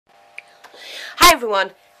Hi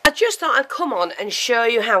everyone, I just thought I'd come on and show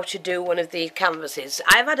you how to do one of these canvases.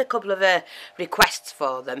 I've had a couple of requests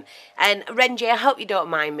for them, and Renji, I hope you don't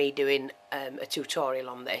mind me doing a tutorial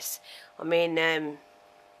on this. I mean,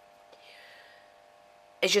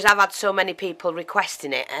 it's just I've had so many people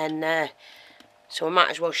requesting it, and so I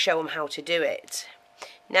might as well show them how to do it.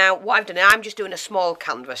 Now, what I've done, I'm just doing a small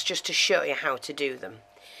canvas just to show you how to do them.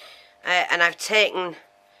 And I've taken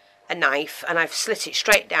a knife and I've slit it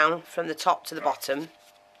straight down from the top to the bottom,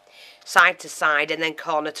 side to side, and then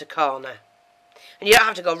corner to corner. And you don't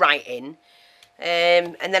have to go right in.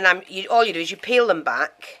 And then all you do is you peel them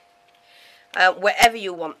back wherever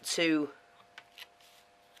you want to,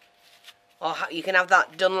 or you can have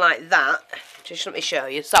that done like that. Just let me show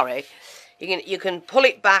you. Sorry, you can pull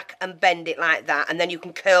it back and bend it like that, and then you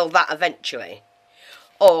can curl that eventually,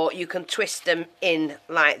 or you can twist them in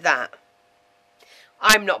like that.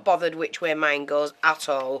 I'm not bothered which way mine goes at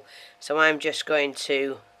all, so I'm just going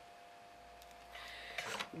to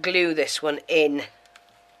glue this one in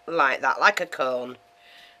like that, like a cone.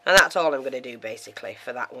 And that's all I'm going to do basically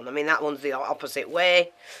for that one. I mean, that one's the opposite way,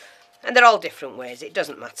 and they're all different ways. It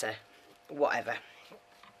doesn't matter, whatever.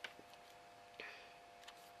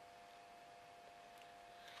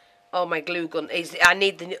 Oh, my glue gun. I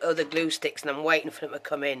need the other glue sticks and I'm waiting for them to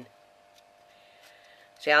come in.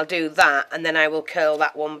 See, I'll do that and then I will curl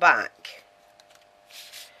that one back.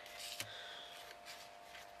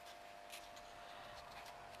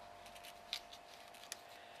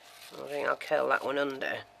 I think I'll curl that one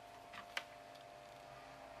under.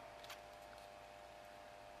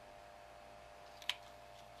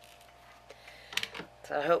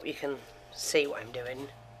 So I hope you can see what I'm doing.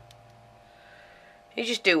 You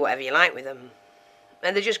just do whatever you like with them.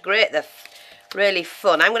 And they're just great. They're really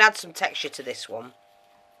fun. I'm going to add some texture to this one.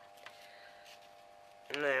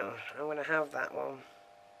 Now, I'm going to have that one.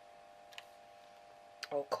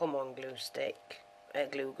 Oh, come on, glue stick.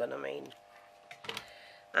 Glue gun, I mean.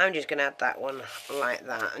 I'm just going to add that one like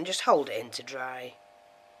that and just hold it in to dry.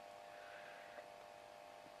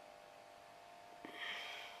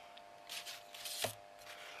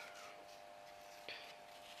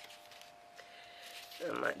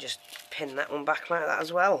 I might just pin that one back like that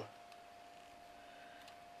as well.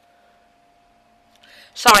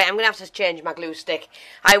 Sorry, I'm going to have to change my glue stick.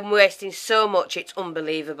 I'm wasting so much, it's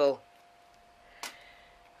unbelievable.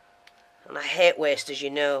 And I hate waste, as you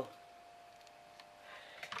know.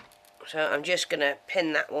 So I'm just going to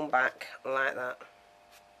pin that one back like that.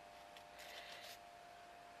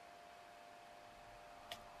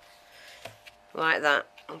 Like that.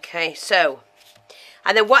 Okay, so.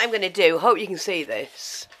 And then what I'm going to do, hope you can see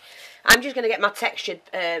this. I'm just going to get my textured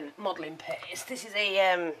modelling paste. This is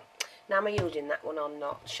a... now am I using that one or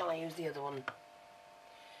not? Shall I use the other one?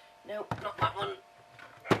 No, not that one.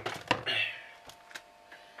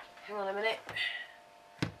 Hang on a minute.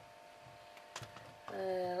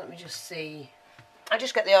 Let me just see. I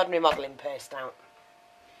just get the ordinary modelling paste out,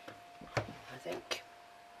 I think.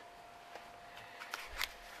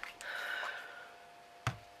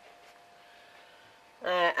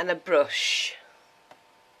 And a brush.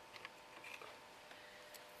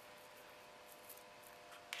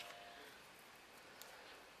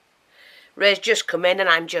 Ray's just come in and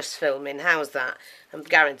I'm just filming. How's that? I'm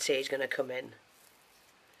guaranteed he's going to come in.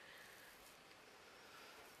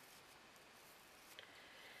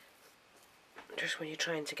 Just when you're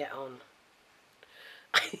trying to get on.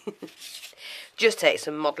 Just take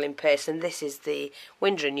some modelling paste, and this is the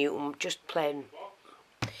Winsor & Newton, just plain.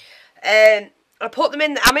 I put them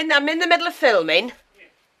in. I'm in the middle of filming.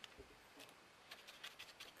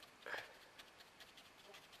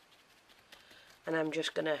 And I'm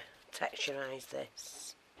just going to texturise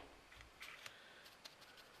this.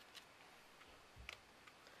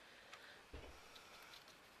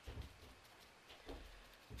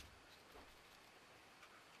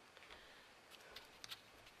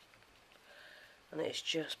 And it's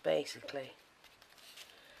just basically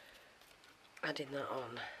adding that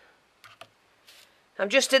on. I'm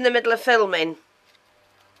just in the middle of filming.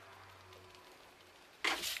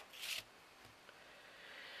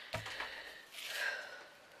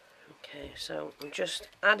 Okay, so I'm just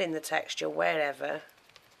adding the texture wherever.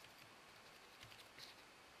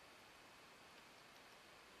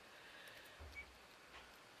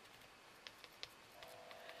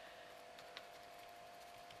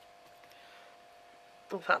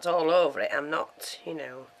 In fact, all over it. I'm not, you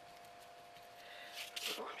know,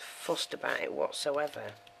 fussed about it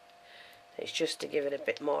whatsoever. It's just to give it a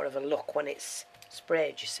bit more of a look when it's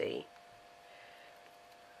sprayed, you see.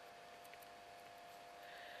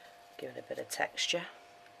 Give it a bit of texture.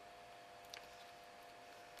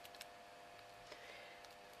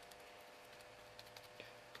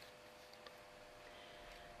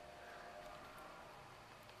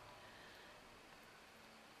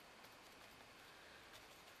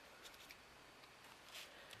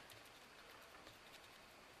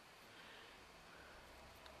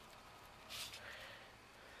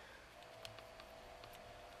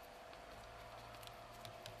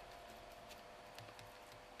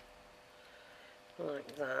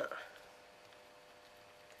 like that.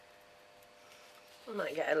 I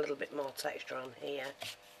might get a little bit more texture on here.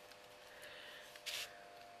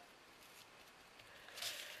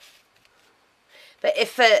 But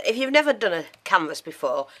if you've never done a canvas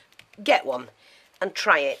before, get one and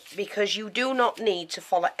try it, because you do not need to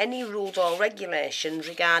follow any rules or regulations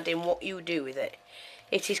regarding what you do with it.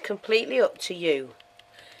 It is completely up to you.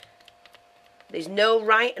 There's no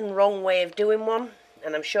right and wrong way of doing one,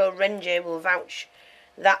 and I'm sure Renjay will vouch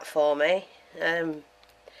that for me. In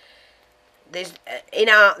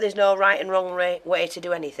art, there's no right and wrong way to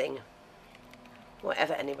do anything,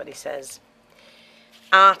 whatever anybody says.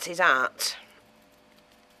 Art is art.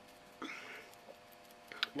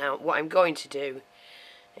 Now, what I'm going to do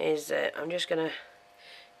is I'm just going to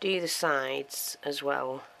do the sides as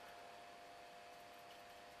well.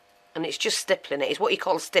 And it's just stippling it. It's what you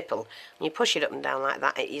call a stipple. When you push it up and down like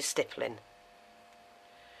that, it is stippling.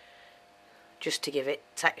 Just to give it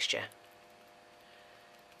texture.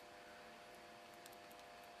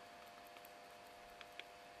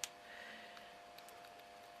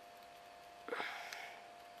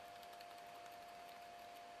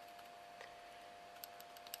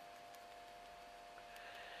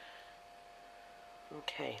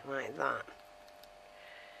 Okay, like that.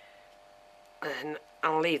 And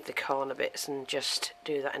I'll leave the corner bits and just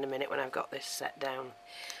do that in a minute when I've got this set down.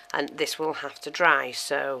 And this will have to dry,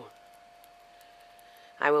 so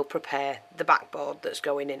I will prepare the backboard that's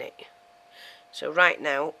going in it. So right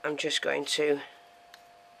now I'm just going to,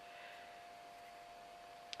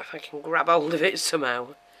 if I can grab hold of it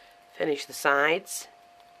somehow, finish the sides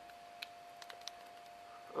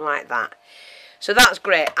like that. So that's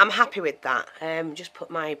great. I'm happy with that. Just put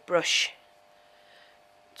my brush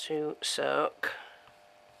to soak.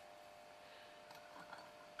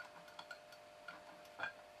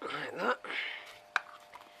 Like that.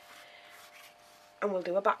 And we'll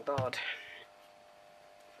do a backboard.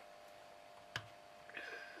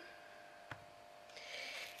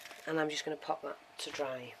 And I'm just going to pop that to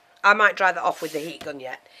dry. I might dry that off with the heat gun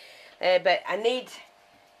yet. But I need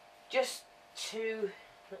just to,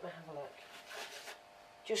 let me have a look,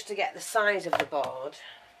 just to get the size of the board.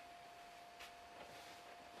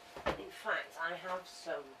 In fact, I have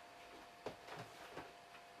some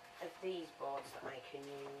of these boards that I can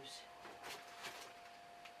use.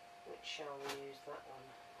 Which shall we use? That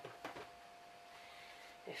one.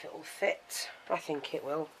 If it will fit, I think it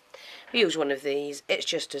will. Use one of these, it's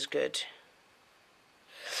just as good.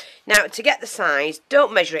 Now, to get the size,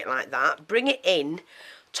 don't measure it like that. Bring it in,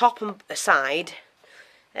 top and side,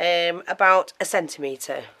 about 1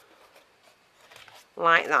 centimetre.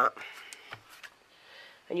 Like that.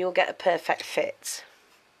 And you'll get a perfect fit.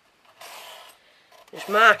 Just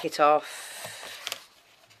mark it off.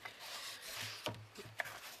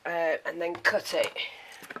 And then cut it.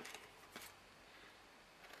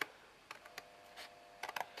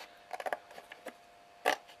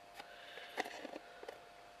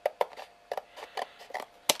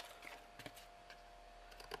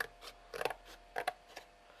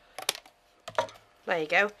 There you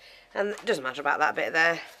go. And it doesn't matter about that bit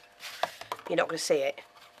there. You're not going to see it.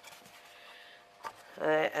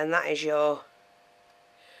 And that is your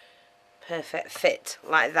perfect fit,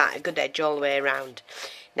 like that, a good edge all the way around.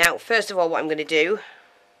 Now, first of all, what I'm going to do,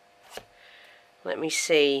 let me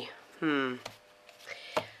see, yeah,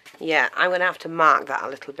 I'm going to have to mark that a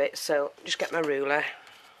little bit, so just get my ruler.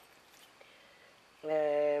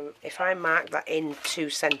 If I mark that in 2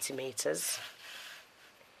 centimetres,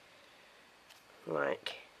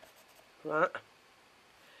 like that.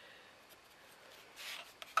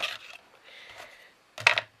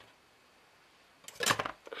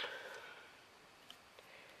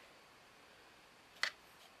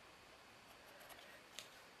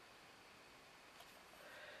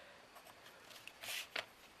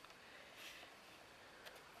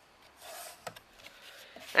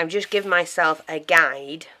 I'm just giving myself a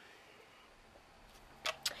guide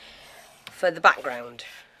for the background.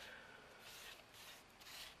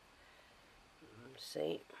 Let's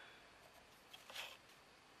see.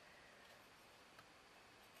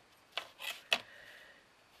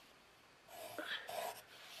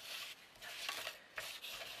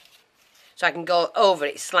 So I can go over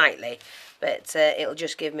it slightly, but it'll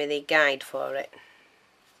just give me the guide for it.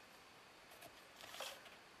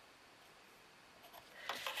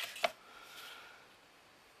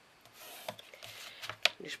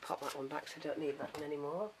 Just pop that one back so I don't need that one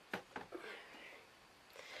anymore.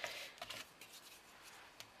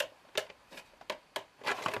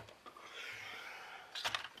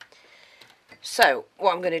 So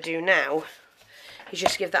what I'm going to do now is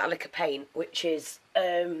just give that a lick of paint, which is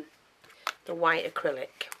the the white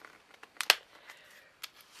acrylic.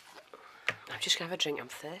 I'm just going to have a drink, I'm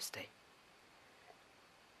thirsty.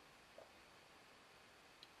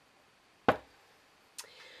 So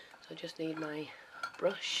I just need my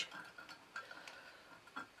brush.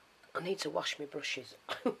 I need to wash my brushes.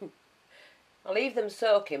 I leave them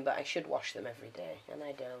soaking, but I should wash them every day, and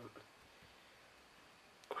I don't.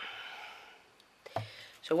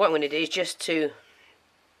 So what I'm going to do is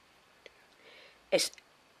it's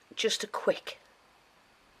just a quick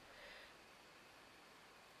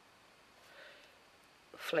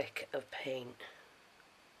flick of paint.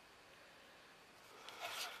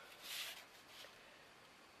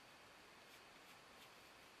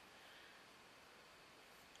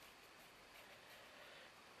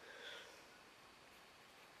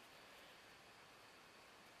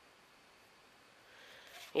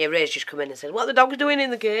 Yeah, Ray's just come in and said, "What are the dogs doing in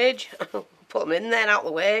the cage?" Put them in there and out of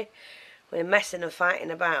the way. We're messing and fighting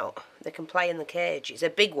about. They can play in the cage. It's a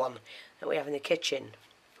big one that we have in the kitchen.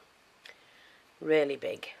 Really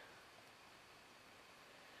big.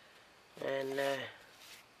 And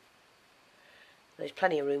there's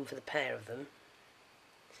plenty of room for the pair of them.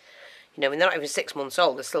 You know, when they're not even 6 months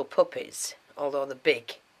old, they're still puppies, although they're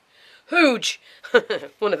big. Huge!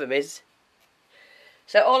 One of them is.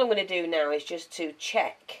 So all I'm going to do now is just to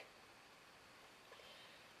check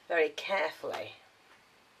very carefully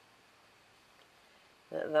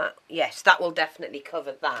that yes, that will definitely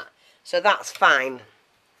cover that. So that's fine.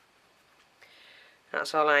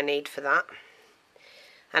 That's all I need for that.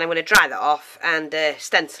 And I'm going to dry that off and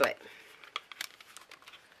stencil it.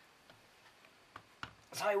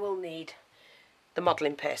 So I will need the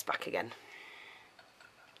modelling paste back again.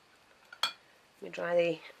 Let me dry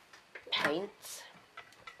the paints.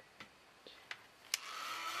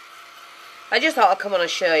 I just thought I'd come on and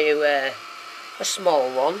show you a small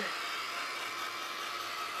one.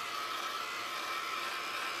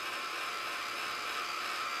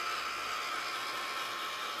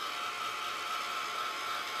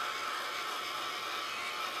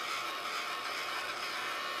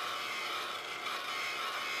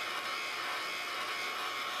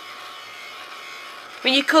 I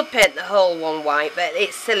mean, you could paint the whole one white, but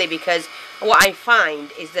it's silly because what I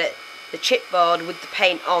find is that the chipboard with the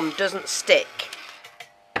paint on doesn't stick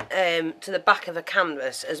to the back of a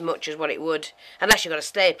canvas as much as what it would, unless you've got a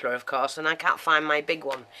stapler, of course, and I can't find my big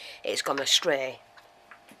one. It's gone astray.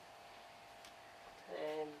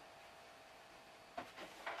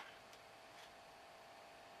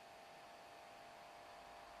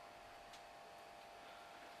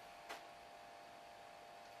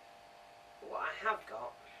 What I have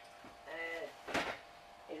got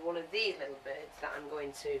is one of these little birds that I'm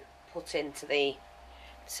going to put into the...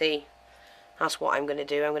 See, that's what I'm going to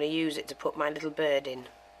do. I'm going to use it to put my little bird in,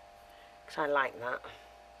 because I like that.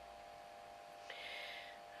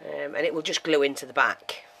 And it will just glue into the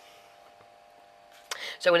back.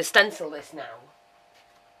 So I'm going to stencil this now.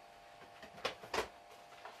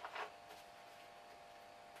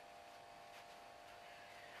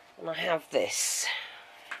 And I have this,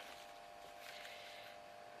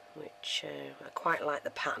 which I quite like the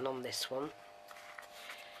pattern on this one.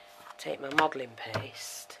 Take my modelling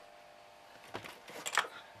paste.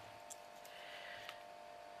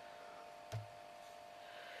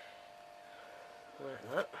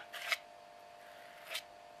 Like that.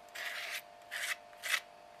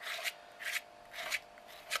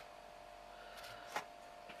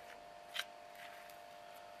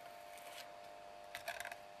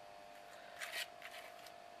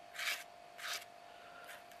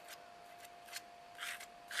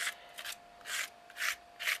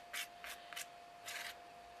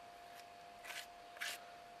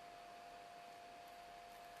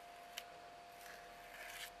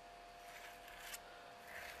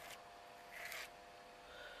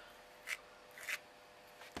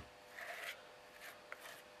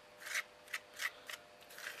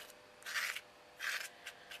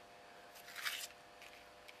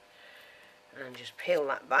 And just peel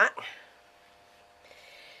that back.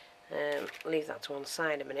 Leave that to one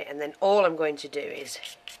side a minute, and then all I'm going to do is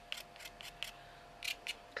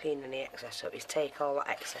clean any excess up, is take all that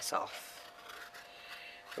excess off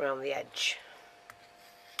around the edge.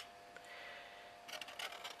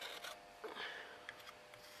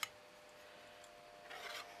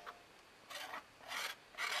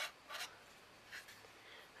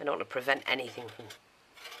 I don't want to prevent anything from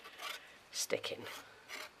sticking.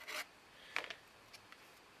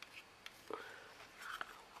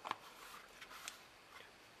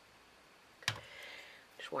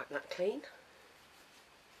 Just wipe that clean.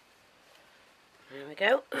 There we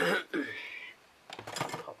go.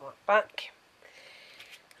 Pop that back.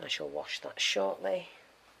 I shall wash that shortly.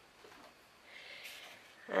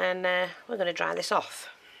 And we're going to dry this off.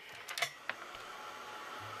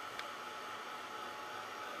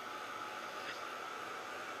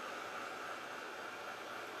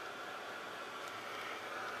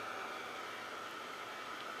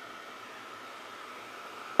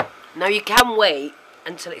 Now you can wait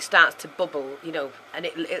until it starts to bubble, you know, and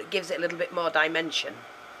it gives it a little bit more dimension.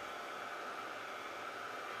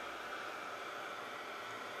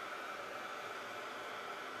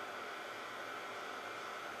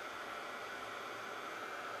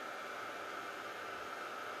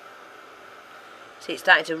 See, it's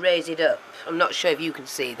starting to raise it up. I'm not sure if you can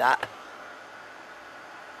see that.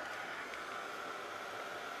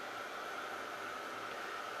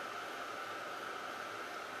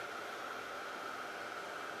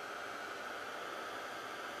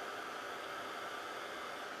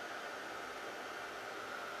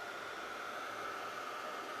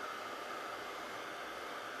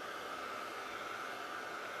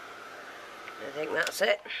 I think that's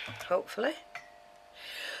it, hopefully.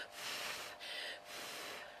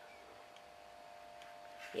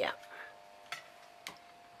 Yeah.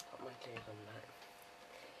 Put my glue on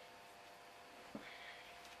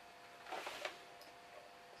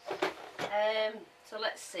that. So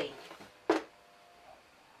let's see.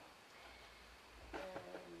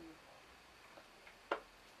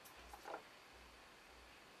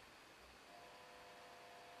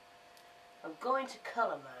 I'm going to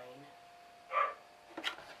colour mine.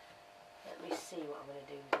 Let me see what I'm going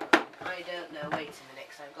to do with mine. I don't know, wait a minute,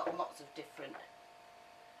 because I've got lots of different...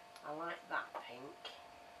 I like that pink.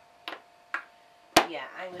 Yeah,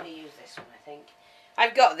 I'm going to use this one, I think.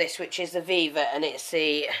 I've got this, which is the Viva, and it's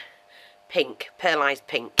the pink, pearlised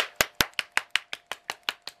pink.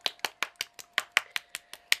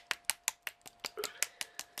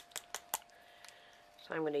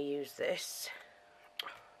 So I'm going to use this.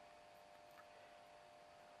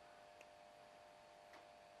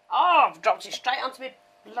 Oh, I've dropped it straight onto my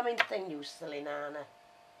blooming thing, you silly nana.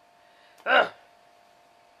 Ugh.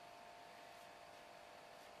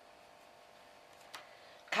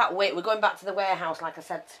 Can't wait. We're going back to the warehouse, like I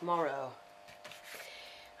said, tomorrow.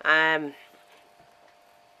 And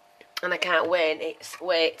I can't wait.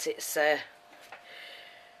 It's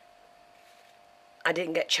I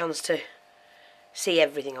didn't get a chance to see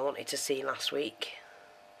everything I wanted to see last week.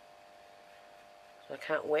 I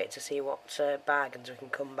can't wait to see what bargains we can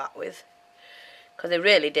come back with, because they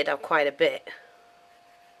really did have quite a bit.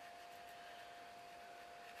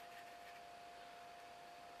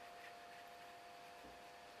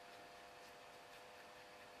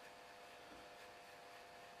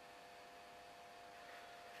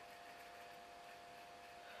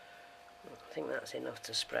 I think that's enough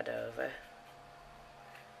to spread over.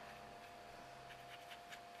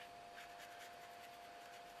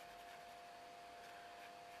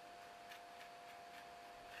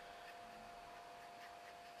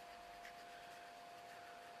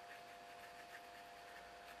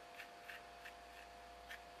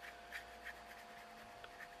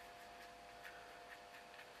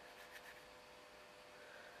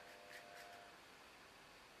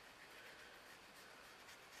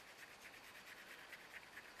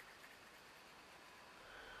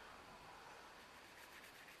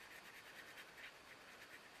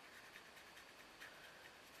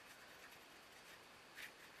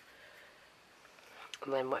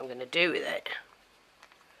 And then what I'm going to do with it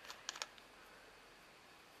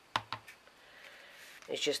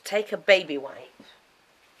is just take a baby wipe.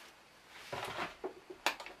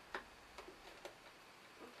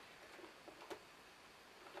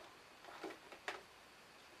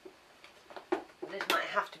 This might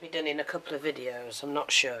have to be done in a couple of videos, I'm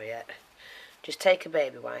not sure yet. Just take a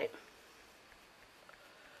baby wipe.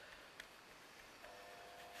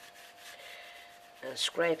 And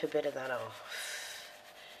scrape a bit of that off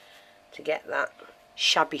to get that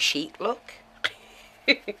shabby chic look.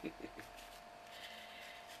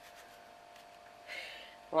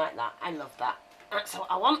 Like that, I love that. That's what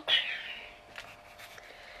I want.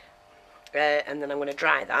 And then I'm going to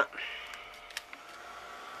dry that.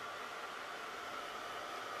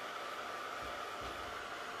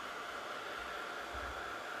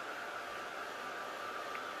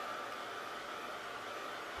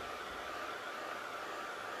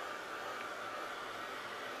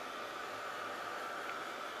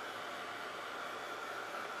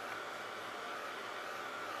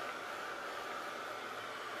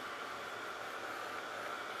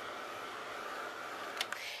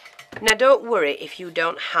 Now don't worry if you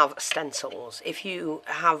don't have stencils. If you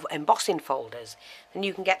have embossing folders, then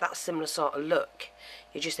you can get that similar sort of look.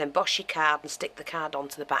 You just emboss your card and stick the card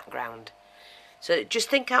onto the background. So just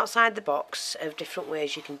think outside the box of different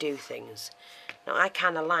ways you can do things. Now I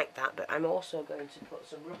kind of like that, but I'm also going to put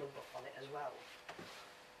some rubber buff on it as well.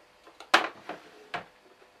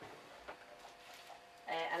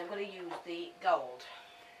 And I'm going to use the gold.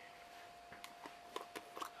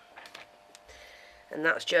 And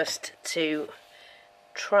that's just to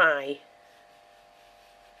try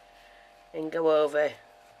and go over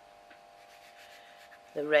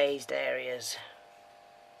the raised areas.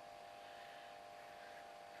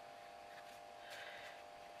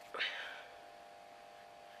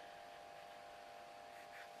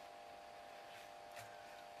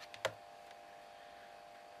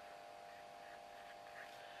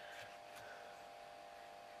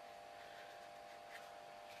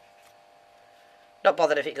 Not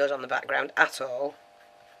bothered if it goes on the background at all.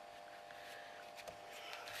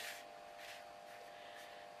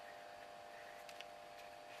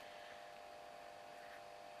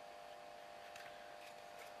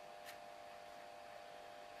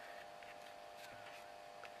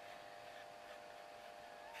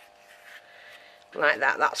 Like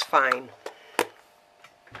that, that's fine.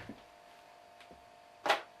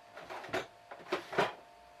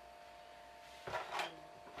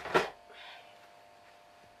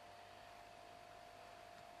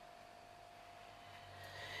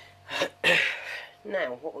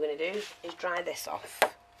 Now what we're going to do is dry this off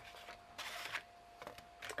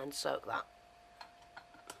and soak that.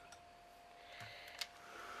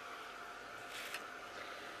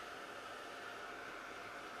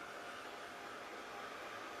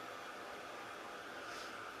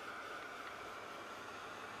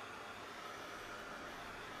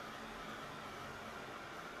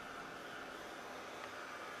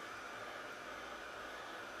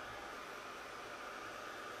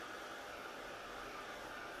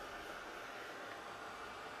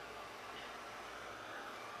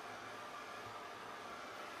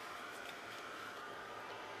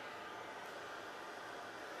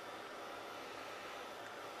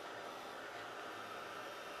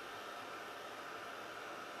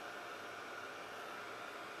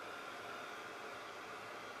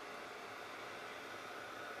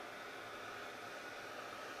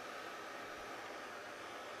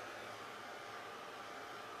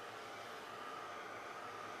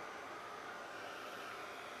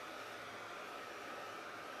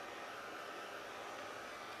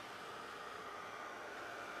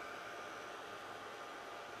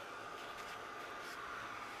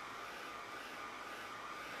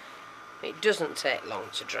 It doesn't take long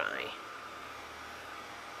to dry.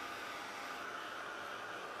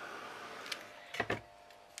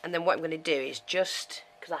 And then what I'm going to do is just,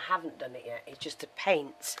 because I haven't done it yet, is just to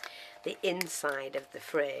paint the inside of the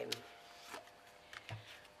frame.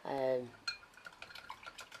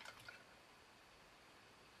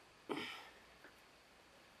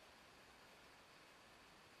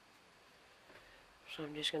 So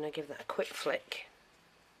I'm just going to give that a quick flick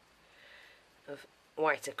of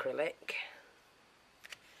white acrylic.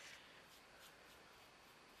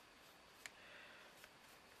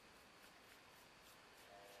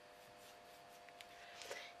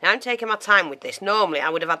 Now I'm taking my time with this. Normally I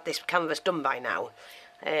would have had this canvas done by now,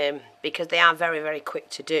 because they are very, very quick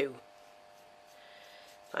to do.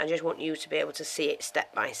 But I just want you to be able to see it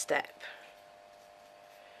step by step.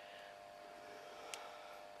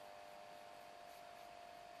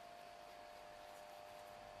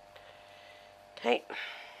 Okay,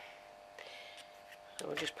 so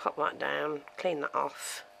we'll just pop that down, clean that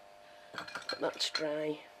off, put that to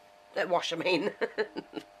dry, wash I mean.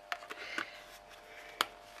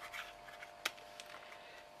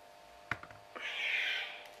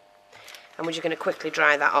 And we're just going to quickly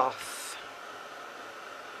dry that off.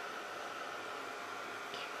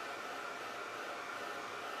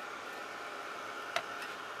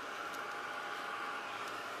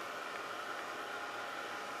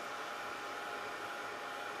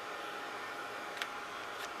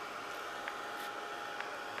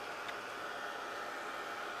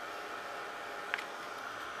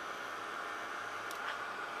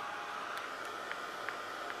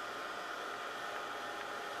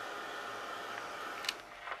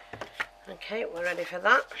 Okay, we're ready for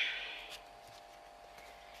that.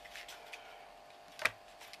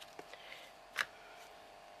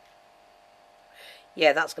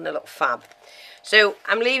 Yeah, that's going to look fab. So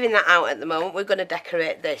I'm leaving that out at the moment. We're going to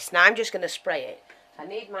decorate this. Now I'm just going to spray it. I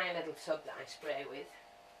need my little tub that I spray with.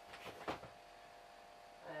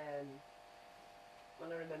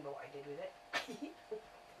 When I remember what I did with it.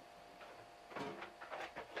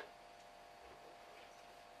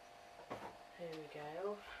 There we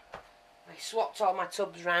go. I swapped all my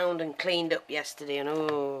tubs round and cleaned up yesterday, and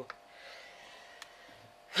oh.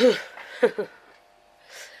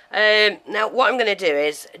 Now what I'm going to do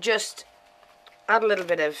is just add a little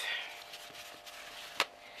bit of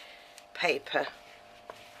paper,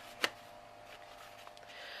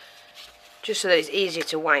 just so that it's easier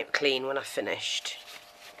to wipe clean when I've finished.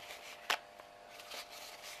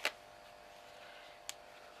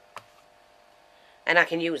 And I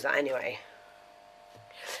can use that anyway.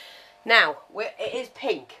 Now, it is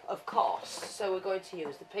pink, of course, so we're going to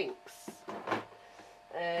use the pinks.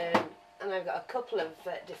 And I've got a couple of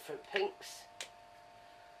different pinks.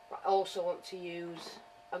 I also want to use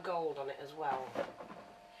a gold on it as well,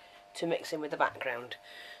 to mix in with the background.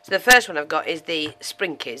 So the first one I've got is the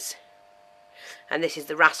Sprinkies, and this is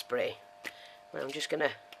the raspberry. And I'm just going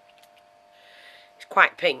to, it's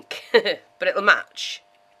quite pink, but it'll match.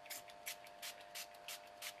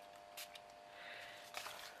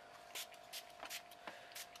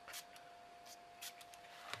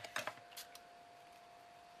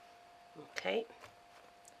 Okay,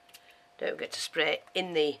 don't forget to spray it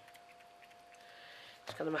in the, it's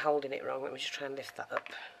because I'm holding it wrong, let me just try and lift that up,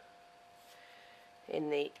 in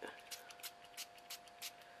the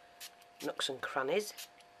nooks and crannies.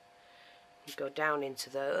 You go down into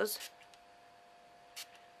those.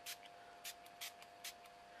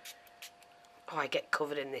 Oh, I get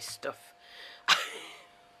covered in this stuff.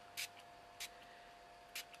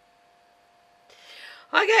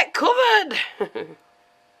 I get covered!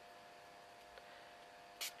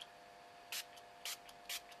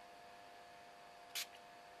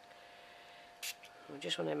 I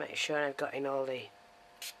just want to make sure I've got in all the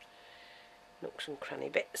nooks and cranny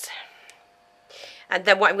bits. And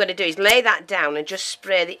then what I'm going to do is lay that down and just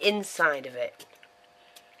spray the inside of it,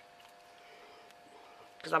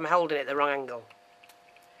 because I'm holding it at the wrong angle.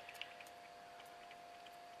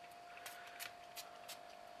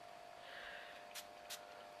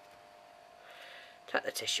 Take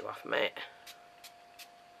the tissue off, mate.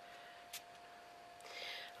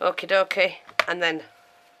 Okie dokie. And then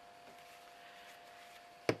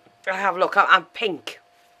have a look, I'm pink.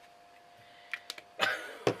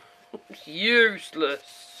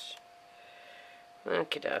 Useless.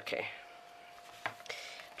 Okie dokie.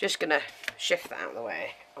 Just gonna shift that out of the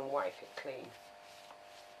way and wipe it clean.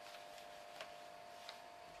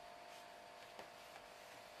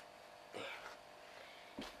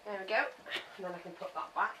 There we go. And then I can put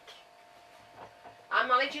that back. I'm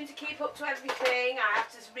managing to keep up to everything. I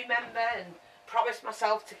have to remember and promise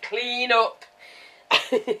myself to clean up.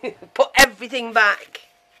 Put everything back.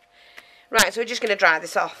 Right, so we're just going to dry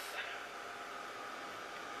this off.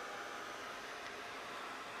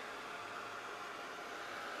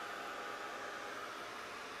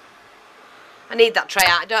 I need that tray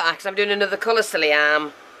out, don't I? Because I'm doing another colour, silly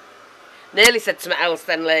arm. Nearly said something else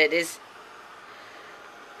then, ladies.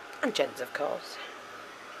 And gents, of course.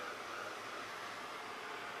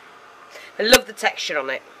 I love the texture on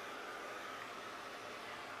it.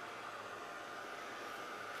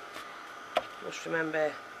 Just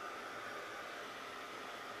remember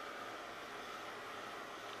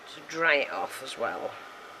to dry it off as well.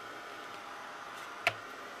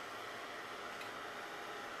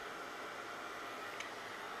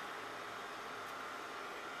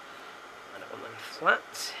 I don't want them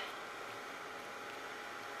flat.